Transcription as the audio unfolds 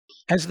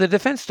As the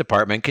Defense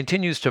Department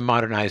continues to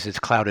modernize its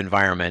cloud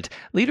environment,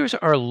 leaders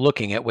are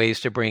looking at ways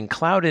to bring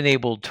cloud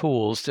enabled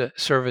tools to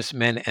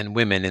servicemen and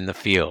women in the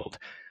field.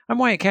 I'm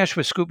Wyatt Cash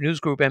with Scoop News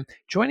Group, and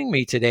joining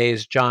me today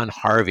is John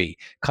Harvey,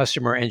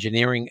 Customer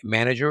Engineering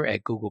Manager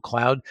at Google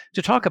Cloud,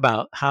 to talk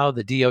about how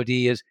the DoD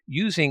is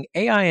using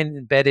AI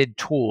embedded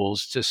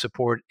tools to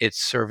support its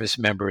service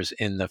members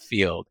in the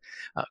field.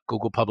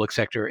 Google Public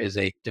Sector is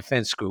a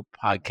Defense Group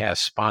podcast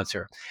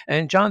sponsor.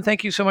 And John,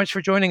 thank you so much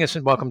for joining us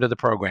and welcome to the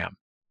program.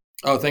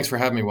 Oh, thanks for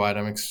having me, Wyatt.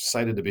 I'm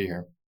excited to be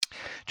here.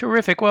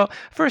 Terrific. Well,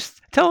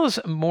 first, tell us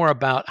more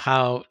about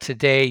how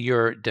today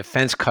your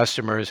defense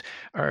customers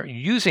are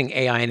using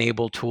AI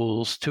enabled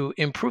tools to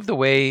improve the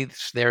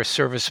ways their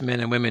servicemen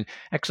and women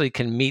actually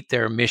can meet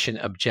their mission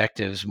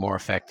objectives more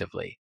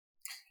effectively.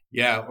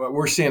 Yeah,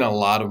 we're seeing a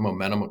lot of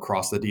momentum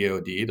across the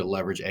DoD to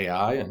leverage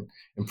AI and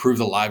improve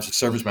the lives of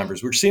service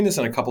members. We're seeing this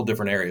in a couple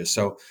different areas.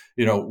 So,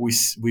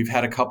 we've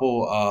had a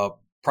couple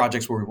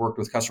projects where we've worked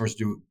with customers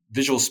to do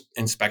visual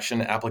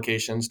inspection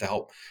applications to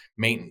help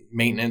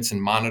maintenance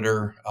and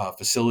monitor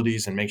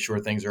facilities and make sure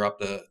things are up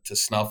to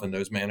snuff in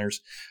those manners.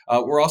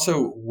 We're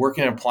also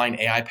working on applying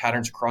AI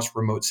patterns across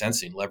remote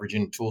sensing,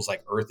 leveraging tools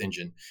like Earth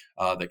Engine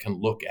that can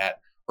look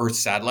at Earth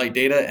satellite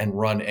data and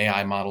run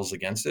AI models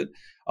against it.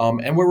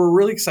 And where we're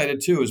really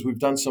excited too is we've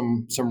done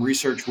some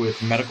research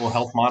with medical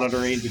health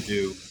monitoring to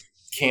do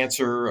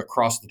cancer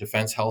across the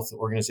Defense Health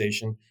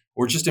Organization,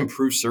 or just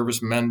improve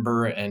service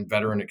member and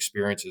veteran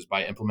experiences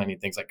by implementing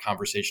things like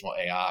conversational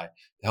AI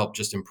to help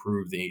just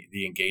improve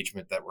the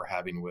engagement that we're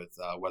having with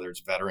whether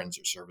it's veterans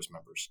or service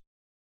members.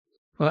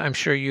 Well, I'm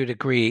sure you'd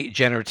agree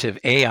generative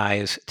AI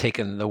has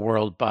taken the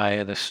world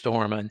by the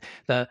storm, and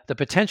the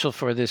potential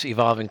for this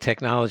evolving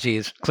technology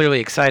is clearly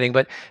exciting.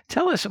 But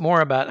tell us more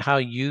about how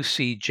you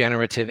see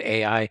generative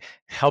AI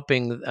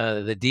helping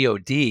the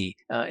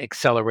DoD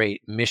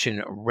accelerate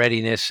mission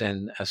readiness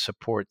and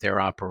support their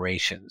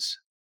operations.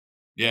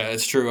 Yeah,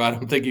 it's true. I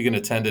don't think you can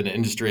attend an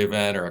industry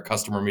event or a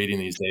customer meeting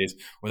these days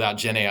without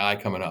Gen AI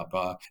coming up.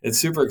 It's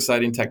super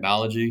exciting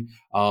technology,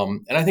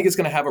 and I think it's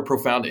going to have a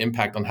profound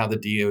impact on how the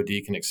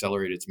DoD can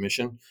accelerate its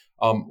mission.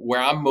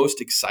 Where I'm most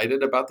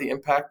excited about the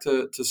impact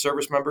to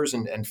service members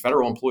and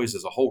federal employees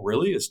as a whole,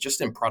 really, is just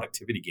in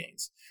productivity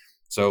gains.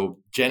 So,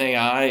 Gen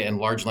AI and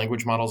large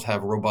language models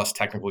have robust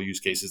technical use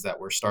cases that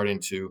we're starting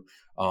to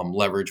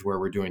leverage, where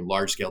we're doing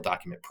large scale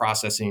document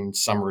processing,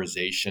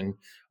 summarization.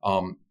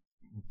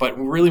 But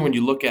really, when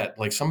you look at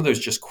like some of those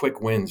just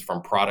quick wins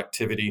from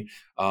productivity,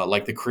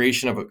 like the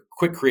creation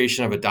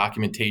of a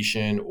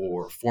documentation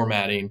or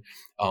formatting,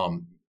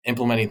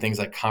 implementing things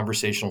like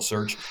conversational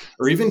search,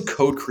 or even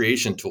code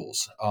creation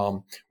tools.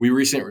 We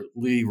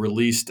recently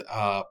released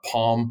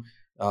Palm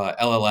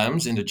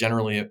LLMs into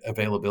generally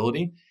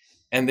availability,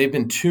 and they've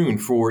been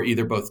tuned for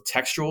either both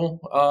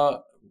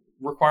textual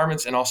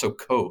requirements and also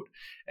code.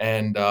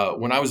 And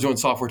when I was doing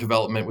software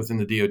development within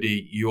the DoD,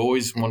 you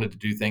always wanted to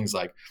do things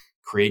like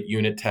create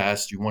unit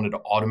tests. You wanted to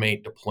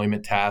automate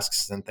deployment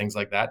tasks and things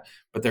like that.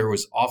 But there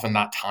was often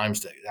not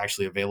times to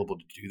actually available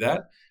to do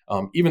that.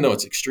 Even though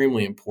it's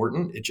extremely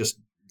important, it just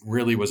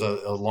really was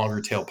a longer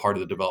tail part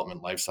of the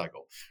development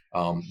lifecycle.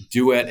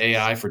 Duet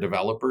AI for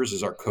developers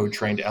is our code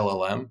trained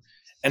LLM.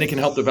 And it can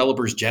help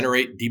developers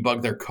generate,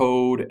 debug their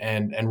code,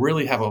 and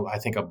really have, I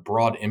think, a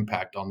broad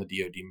impact on the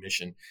DoD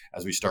mission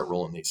as we start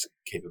rolling these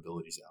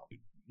capabilities out.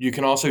 You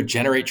can also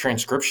generate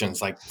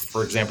transcriptions, like,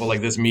 for example,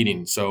 like this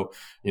meeting. So,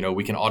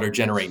 we can auto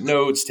generate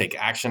notes, take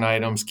action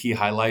items, key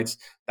highlights.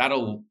 That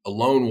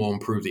alone will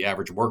improve the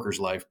average worker's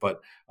life,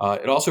 but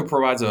it also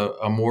provides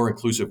a more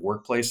inclusive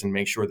workplace and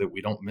make sure that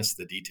we don't miss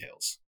the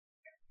details.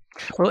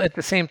 Well, at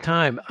the same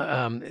time,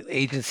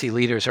 agency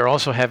leaders are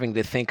also having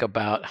to think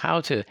about how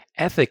to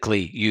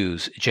ethically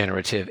use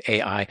generative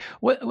AI.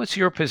 What's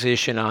your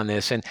position on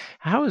this, and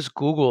how is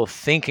Google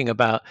thinking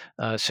about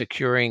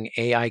securing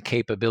AI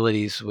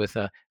capabilities with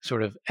a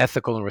sort of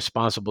ethical and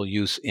responsible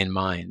use in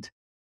mind?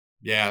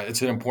 Yeah,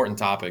 it's an important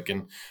topic.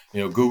 And,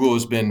 Google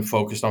has been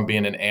focused on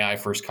being an AI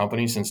first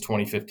company since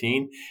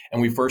 2015.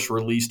 And we first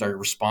released our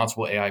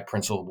responsible AI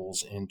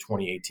principles in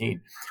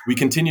 2018. We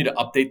continue to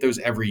update those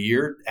every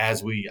year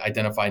as we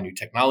identify new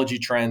technology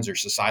trends or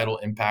societal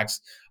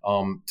impacts,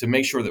 to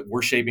make sure that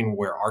we're shaping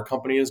where our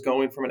company is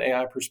going from an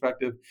AI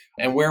perspective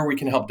and where we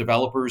can help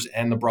developers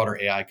and the broader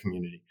AI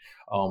community.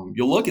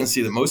 You'll look and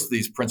see that most of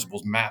these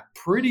principles map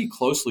pretty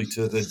closely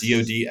to the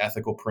DoD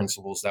ethical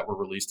principles that were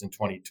released in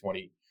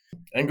 2020.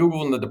 And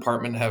Google and the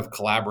department have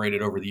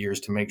collaborated over the years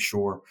to make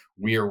sure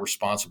we are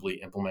responsibly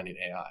implementing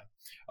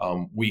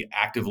AI. We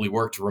actively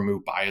work to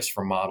remove bias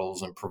from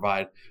models and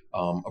provide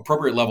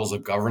appropriate levels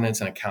of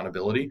governance and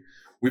accountability.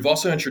 We've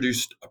also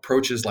introduced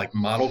approaches like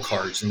model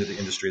cards into the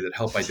industry that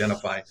help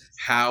identify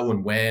how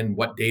and when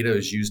what data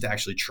is used to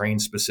actually train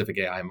specific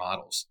AI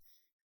models.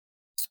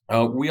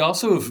 We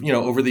also have,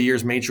 over the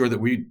years made sure that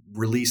we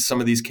release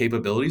some of these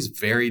capabilities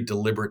very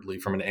deliberately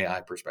from an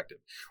AI perspective.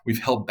 We've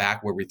held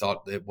back where we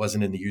thought it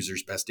wasn't in the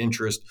user's best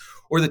interest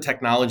or the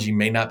technology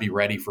may not be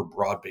ready for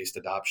broad-based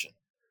adoption.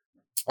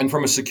 And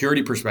from a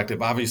security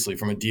perspective, obviously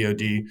from a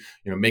DoD,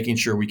 making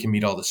sure we can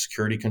meet all the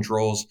security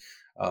controls.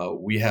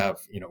 We have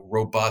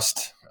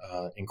robust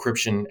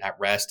encryption at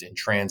rest, in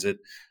transit,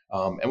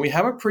 and we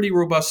have a pretty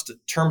robust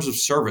terms of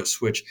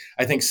service, which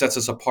I think sets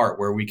us apart,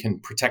 where we can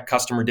protect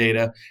customer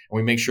data and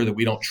we make sure that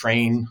we don't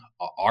train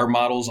our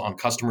models on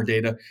customer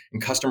data,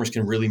 and customers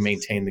can really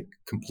maintain the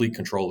complete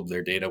control of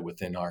their data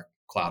within our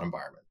cloud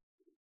environment.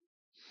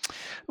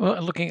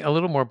 Well, looking a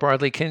little more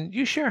broadly, can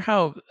you share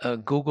how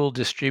Google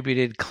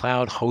Distributed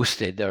Cloud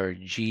Hosted, or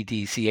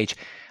GDCH,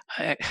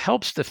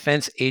 helps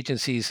defense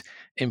agencies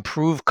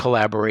improve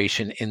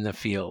collaboration in the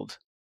field?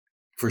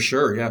 For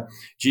sure, yeah.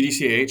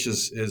 GDCH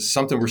is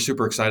something we're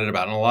super excited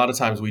about, and a lot of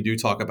times we do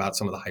talk about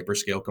some of the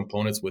hyperscale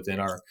components within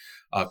our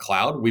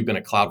cloud. We've been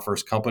a cloud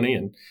first company,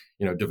 and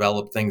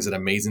developed things at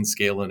amazing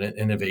scale and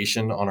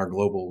innovation on our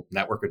global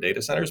network of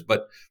data centers.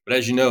 But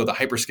as you know, the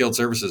hyperscaled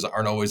services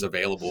aren't always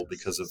available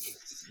because of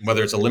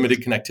whether it's a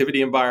limited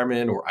connectivity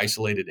environment or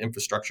isolated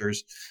infrastructures,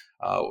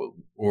 uh,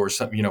 or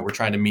some, we're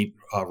trying to meet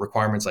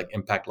requirements like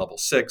impact level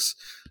 6.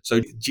 So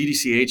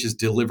GDCH is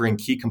delivering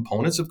key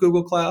components of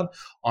Google Cloud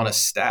on a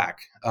stack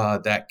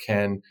that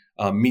can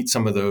meet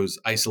some of those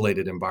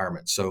isolated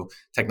environments. So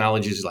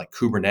technologies like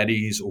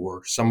Kubernetes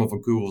or some of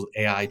Google's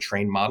AI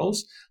trained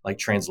models, like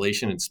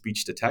translation and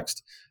speech to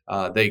text,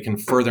 they can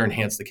further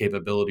enhance the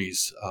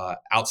capabilities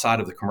outside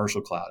of the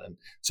commercial cloud. And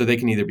so they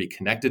can either be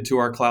connected to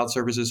our cloud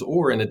services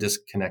or in a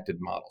disconnected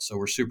model. So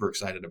we're super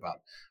excited about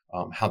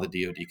how the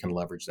DoD can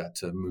leverage that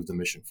to move the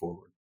mission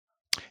forward.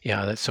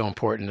 Yeah, that's so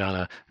important on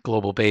a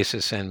global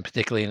basis, and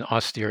particularly in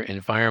austere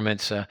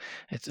environments.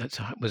 It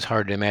was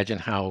hard to imagine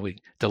how we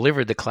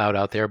delivered the cloud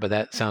out there, but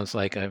that sounds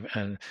like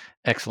an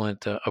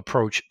excellent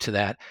approach to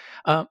that.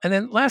 And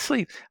then,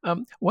 lastly,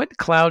 what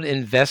cloud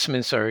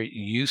investments are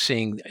you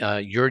seeing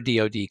your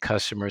DoD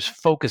customers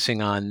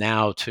focusing on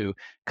now to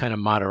kind of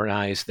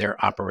modernize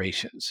their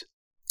operations?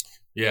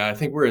 Yeah, I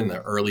think we're in the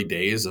early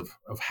days of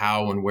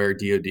how and where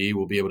DoD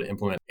will be able to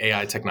implement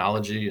AI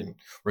technology and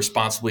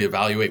responsibly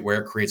evaluate where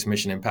it creates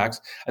mission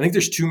impacts. I think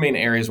there's two main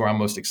areas where I'm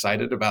most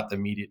excited about the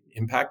immediate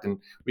impact, and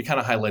we kind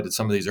of highlighted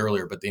some of these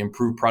earlier. But the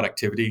improved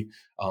productivity,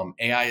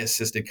 AI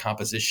assisted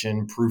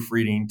composition,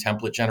 proofreading,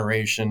 template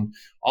generation,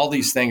 all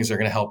these things are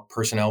going to help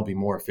personnel be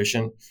more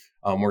efficient.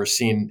 We're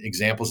seeing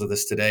examples of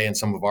this today in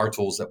some of our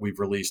tools that we've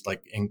released,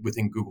 like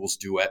within Google's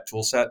Duet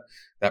toolset,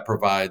 that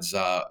provides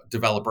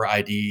developer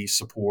ID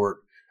support,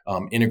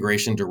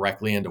 integration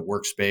directly into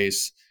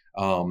Workspace,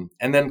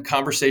 and then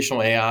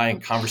conversational AI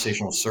and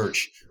conversational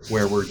search,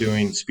 where we're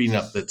doing speeding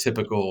up the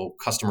typical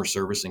customer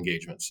service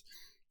engagements.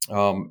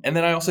 And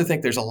then I also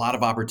think there's a lot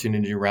of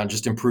opportunity around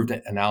just improved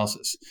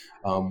analysis.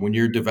 When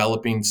you're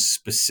developing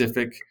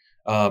specific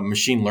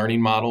machine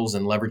learning models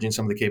and leveraging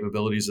some of the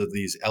capabilities of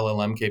these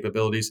LLM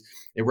capabilities,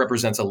 it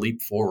represents a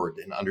leap forward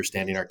in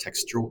understanding our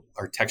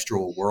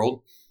textual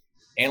world.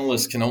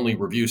 Analysts can only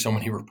review so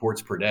many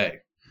reports per day.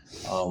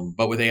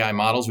 But with AI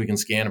models, we can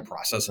scan and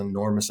process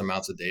enormous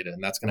amounts of data,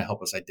 and that's going to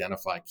help us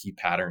identify key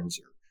patterns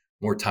or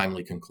more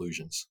timely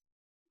conclusions.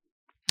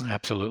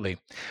 Absolutely.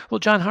 Well,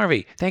 John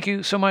Harvey, thank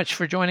you so much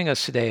for joining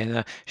us today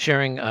and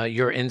sharing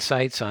your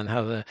insights on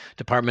how the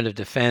Department of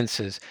Defense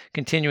is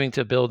continuing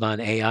to build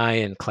on AI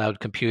and cloud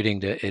computing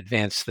to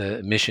advance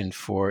the mission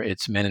for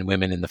its men and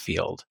women in the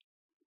field.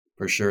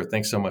 For sure.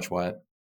 Thanks so much, Wyatt.